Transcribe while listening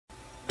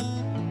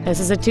This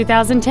is a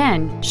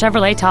 2010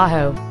 Chevrolet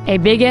Tahoe, a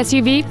big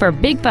SUV for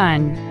big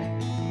fun.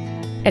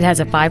 It has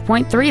a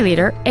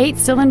 5.3-liter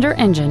 8-cylinder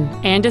engine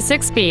and a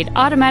 6-speed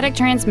automatic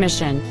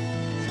transmission.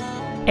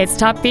 Its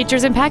top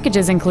features and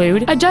packages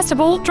include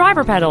adjustable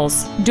driver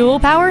pedals, dual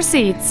power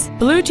seats,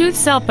 Bluetooth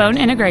cell phone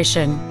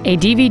integration, a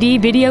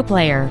DVD video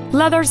player,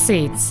 leather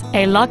seats,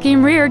 a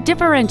locking rear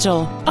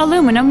differential,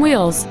 aluminum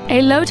wheels,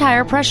 a low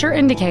tire pressure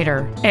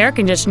indicator, air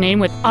conditioning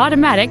with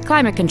automatic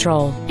climate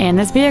control, and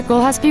this vehicle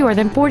has fewer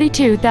than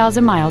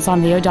 42,000 miles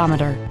on the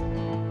odometer.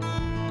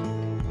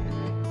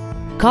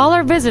 Call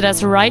or visit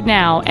us right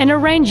now and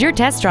arrange your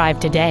test drive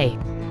today.